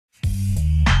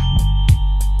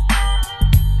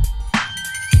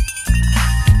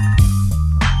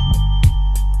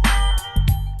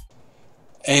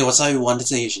Hey, what's up everyone,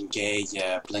 this is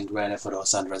AznKei, playing Grand for the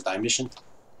San Andreas mission.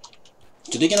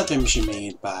 Today gonna play a mission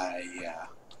made by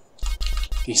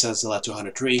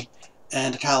GangstaZilla203,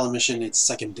 and the title of the mission is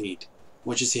Second Date,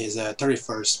 which is his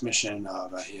 31st mission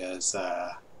of his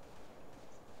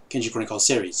Kenji Chronicles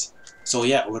series. So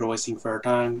yeah, without wasting further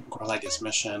time, I'm gonna like this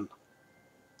mission.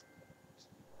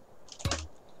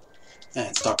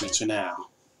 And start playing now.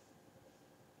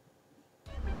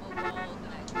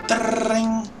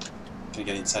 Gonna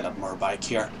get inside that motorbike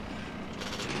here.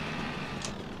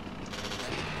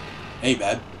 Hey,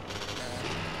 babe.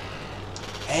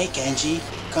 Hey, Kenji.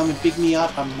 Come and pick me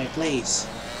up from my place.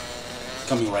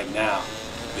 Coming right now,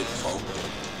 beautiful.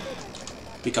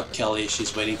 Pick up Kelly.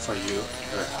 She's waiting for you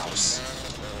at her house.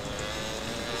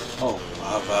 Oh,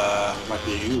 I've might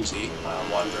be a Uzi.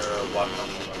 I wonder what I'm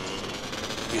going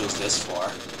to use this for.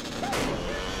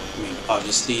 I mean,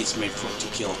 obviously it's made to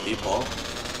kill people.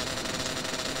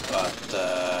 But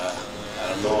I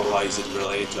don't know how is it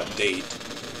related to a date,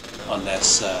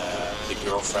 unless the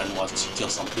girlfriend wants to kill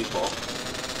some people,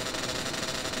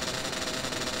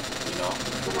 you know.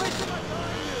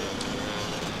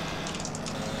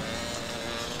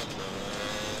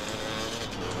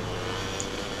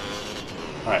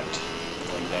 Alright,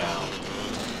 going down.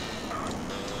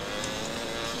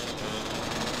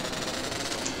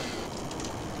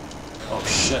 Oh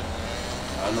shit,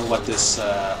 I don't know what this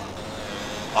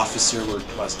officer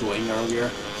was doing earlier.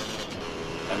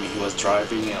 I mean, he was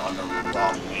driving on the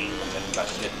wrong lane and then got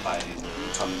hit by an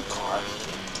incoming car.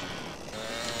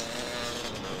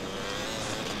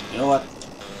 You know what?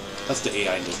 That's the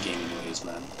AI in this game anyways,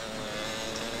 man.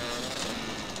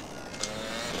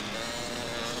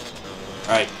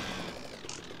 Alright.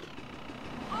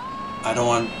 I don't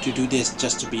want to do this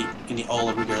just to be in the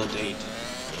all-over-girl date.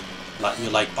 Like, you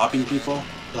like popping people?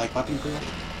 You like popping people?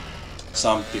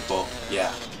 Some people,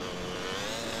 yeah.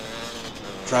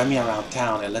 Drive me around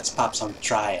town and let's pop some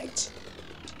triads.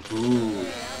 Ooh.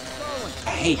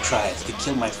 I hate triads. They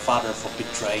killed my father for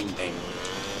betraying them.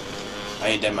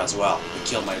 I hate them as well. They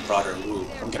killed my brother. Ooh.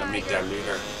 I'm gonna make their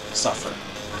leader suffer.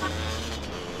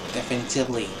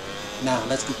 Definitively. Now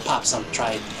let's go pop some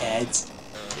triad heads.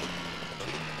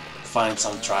 Find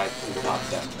some triad and pop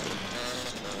them.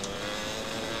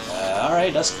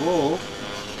 Alright, that's cool.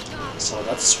 So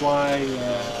that's why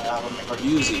I will make her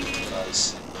Uzi,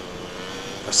 because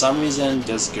for some reason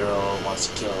this girl wants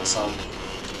to kill some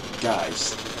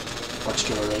guys,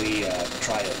 particularly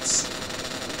triads,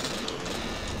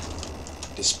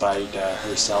 despite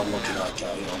herself looking like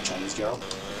a Chinese girl.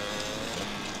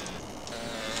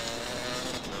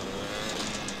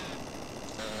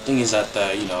 Thing is that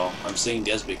I'm saying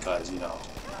this because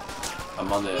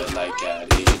among the the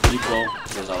Asian people,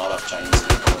 there's a lot of Chinese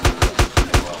people in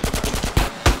the world.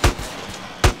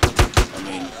 I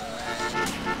mean,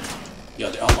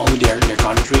 only their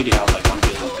country, they have like 1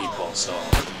 billion people, so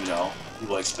you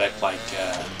will expect like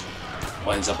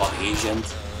when it's about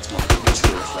Asians, it's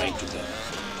mostly referring to them.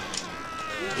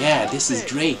 Yeah, this is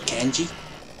great, Kenji.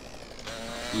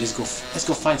 Let's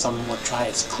go find some more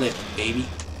triads clip, baby.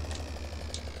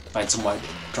 Find some more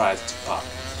triads to pop.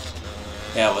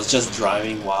 Yeah, I was just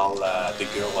driving while the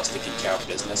girl was taking care of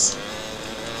business.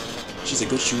 She's a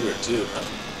good shooter too.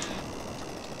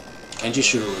 Kenji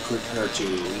should recruit her to,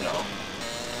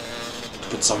 to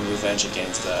put some revenge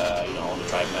against all the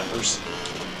tribe members.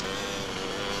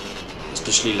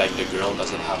 Especially like the girl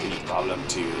doesn't have any problem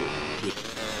to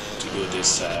do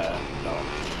this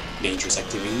dangerous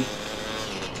activity.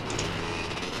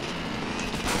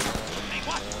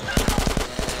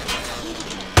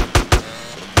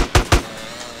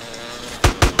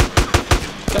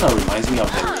 Kind of reminds me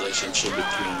of the relationship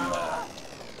between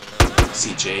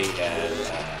CJ and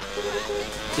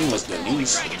I think it was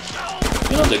Denise.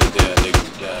 You know, the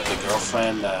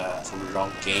girlfriend from the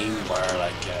wrong game, where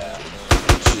like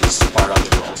she's part of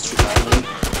the Wall Street family.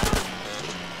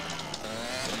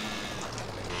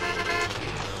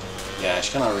 Yeah, she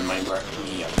kind of reminded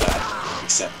me of that,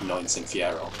 except in San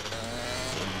Fierro.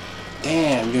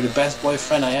 Damn, you're the best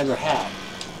boyfriend I ever had.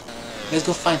 Let's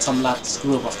go find some last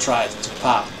group of tribes to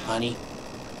pop, honey.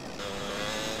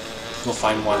 Go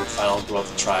find one final group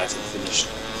of tribes and finish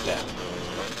them.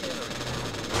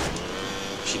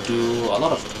 She do a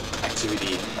lot of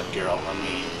activity, that girl. I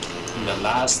mean, in the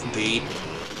last date,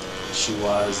 she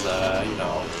was,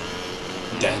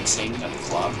 dancing at the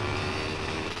club.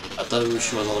 I thought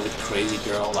she was a little bit crazy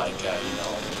girl, like,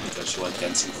 because she was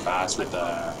dancing fast with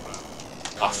the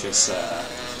office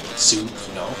suit,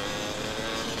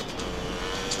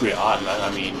 It's pretty odd, man.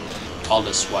 I mean, all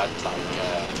the sweat,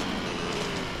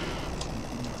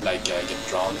 get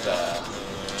drawn to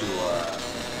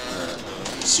her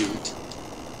suit.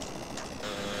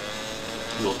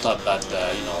 You will thought that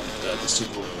you know, the suit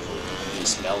will be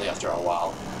smelly after a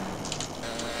while.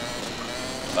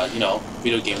 But you know,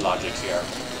 video game logic here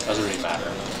doesn't really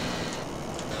matter.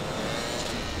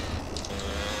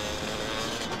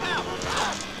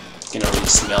 You can already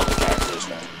smell the characters,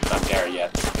 man. Not there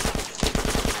yet.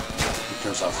 In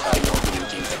terms of you know, video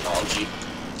game technology.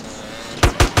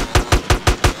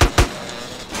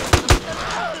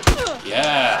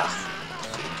 Yeah.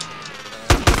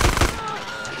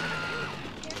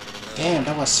 Damn,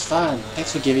 that was fun.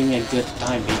 Thanks for giving me a good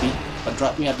time, baby. But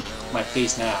drop me at my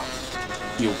place now.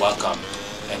 You're welcome.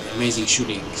 And amazing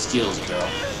shooting skills, girl.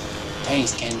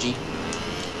 Thanks, Kenji.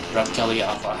 Drop Kelly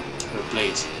off at her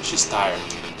place. She's tired.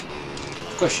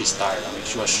 Of course she's tired. I mean,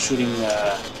 she was shooting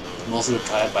most of the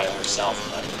time by herself,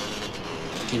 man.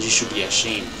 Kenji should be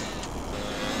ashamed.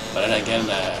 But then again,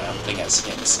 I'm playing as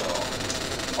him, so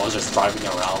I was just driving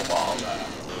around while,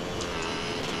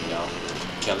 you know,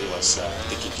 Kelly was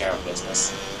taking care of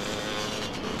business.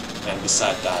 And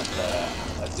besides that,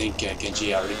 I think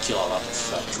Kenji already killed a lot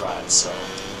of tribes, so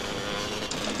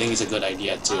I think it's a good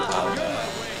idea to have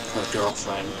her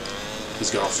girlfriend, his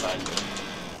girlfriend,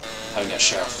 having a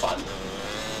share of fun,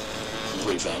 and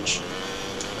revenge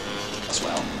as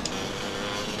well.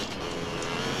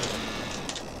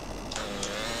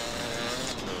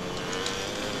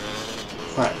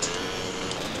 Right.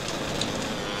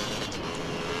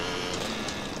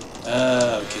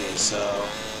 Okay, so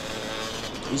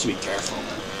need to be careful,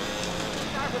 man.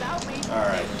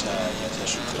 Alright, I guess I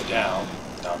should go down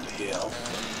the hill.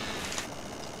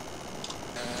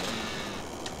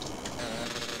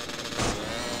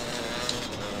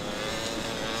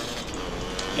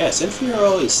 Yeah, San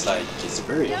Fierro is like, it's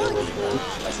very hilly, man,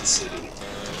 as a city.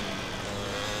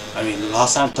 I mean,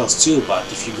 Los Santos too, but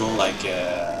if you go like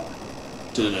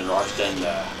to the northern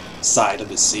side of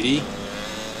the city,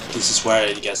 this is where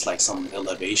it gets like some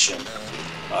elevation.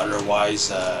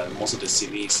 Otherwise, most of the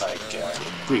city is like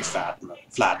pretty flat.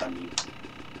 I mean.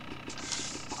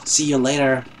 See you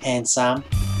later, handsome.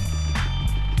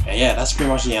 And yeah, that's pretty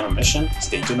much the end of the mission.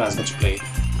 Stay tuned, I was going to play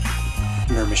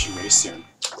another mission very soon.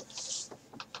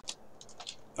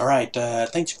 Alright,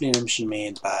 thanks for playing the mission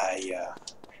made by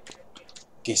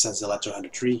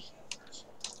GangstaZilla203.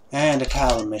 And the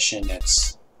title mission,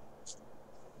 it's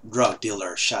Drug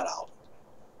Dealer Shootout,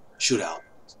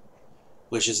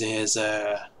 which is his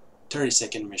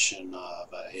 32nd mission of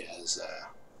his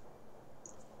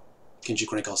Kenji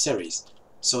Chronicles series.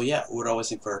 So yeah, without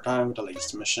wasting further time with the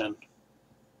latest mission.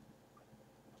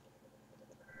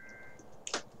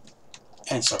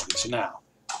 And start with you now.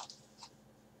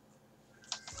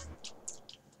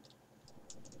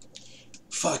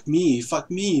 Fuck me, fuck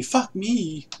me, fuck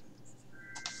me!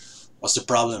 What's the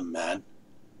problem, man?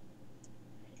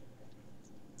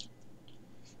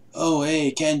 Oh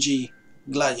hey, Kenji.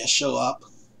 Glad you show up.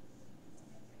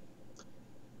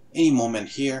 Any moment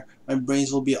here, my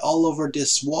brains will be all over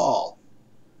this wall.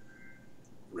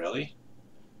 Really?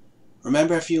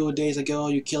 Remember a few days ago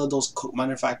you killed those coke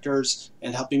manufacturers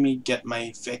and helping me get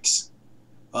my fix?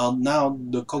 Well, now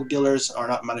the coke dealers are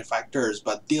not manufacturers,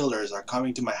 but dealers are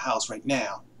coming to my house right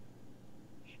now.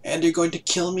 And they're going to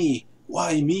kill me.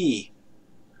 Why me?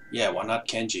 Yeah, why not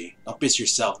Kenji? Don't piss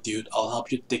yourself, dude. I'll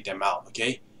help you take them out,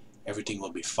 okay? Everything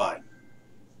will be fine.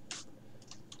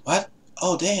 What?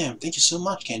 Oh, damn. Thank you so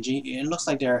much, Kenji. It looks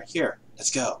like they're here.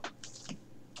 Let's go.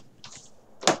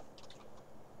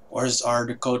 Where's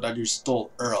the coat that you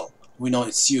stole, Earl? We know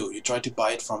it's you. You tried to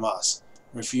buy it from us.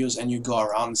 Refuse and you go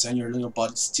around and send your little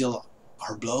butt steal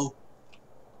our blow?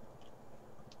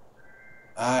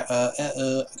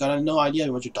 I got no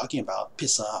idea what you're talking about.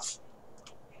 Piss off.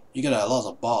 You got a lot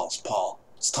of balls, Paul.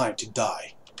 It's time to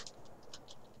die.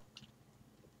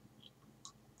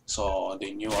 So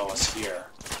they knew I was here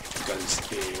because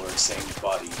they were saying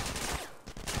body.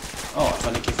 Oh, I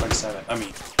found a K-47. I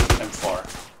mean, M4.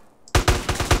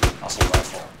 Also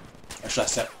rifle. I should have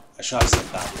said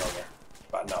that earlier,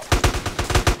 but no.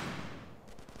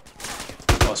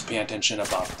 I was paying attention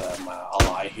about my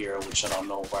ally here, which I don't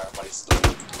know what he's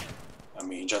doing. I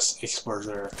mean, just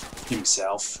exposure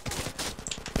himself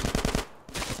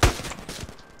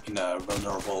in a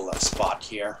vulnerable spot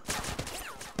here.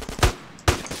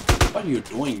 What are you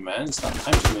doing, man? It's not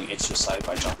time to doing exercise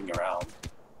by jumping around.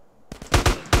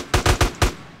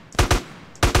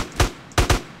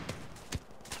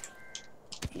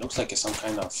 It looks like it's some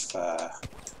kind of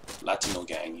Latino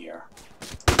gang here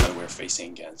that we're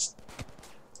facing against.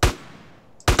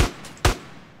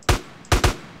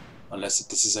 Unless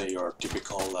this is your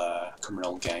typical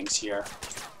criminal gangs here.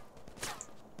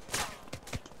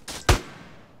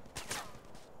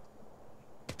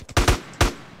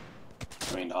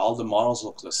 all the models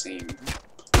look the same.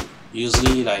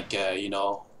 Usually, like you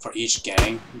know, for each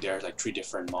gang, there are like 3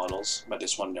 different models, but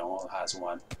this one only has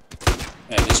 1.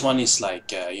 And this one is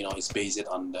like you know, it's based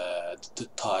on the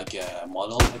thug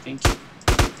model, I think,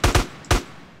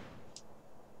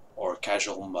 or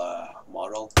casual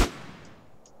model.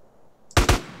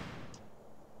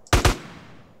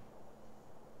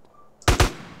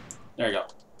 There you go.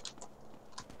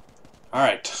 All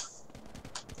right.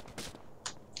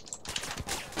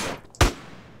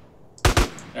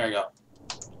 There you go.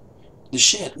 The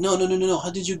shit. No.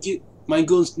 How did you get my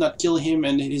guns not kill him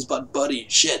and his buddy?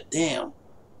 Shit. Damn.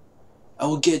 I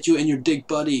will get you and your dick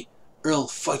buddy. Earl,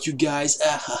 fuck you guys.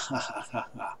 Ah, ha, ha, ha, ha,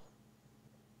 ha.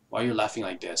 Why are you laughing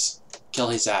like this? Kill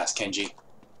his ass, Kenji.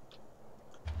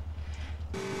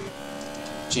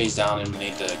 Chase down and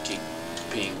eliminate the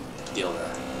kingpin dealer.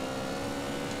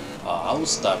 I will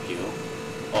stop you.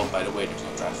 Oh, by the way, there's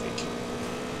no traffic.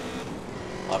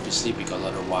 Obviously, because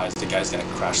otherwise the guy's gonna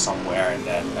crash somewhere and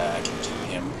then I can kill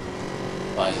him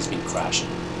while he's been crashing.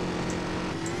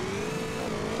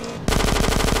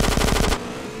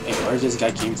 Hey, where this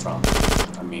guy came from?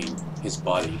 I mean, his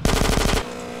body.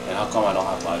 And how come I don't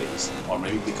have bodies? Or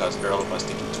maybe because Earl was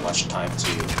taking too much time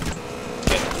to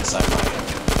get inside my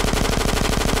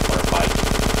motorbike.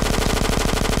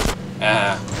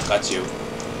 Ah, got you.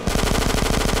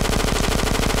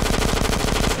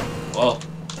 Well,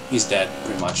 he's dead,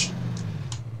 pretty much.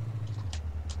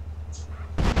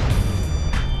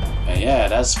 And yeah,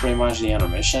 that's pretty much the end of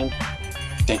the mission.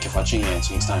 Thank you for watching and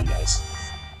see you next time, guys.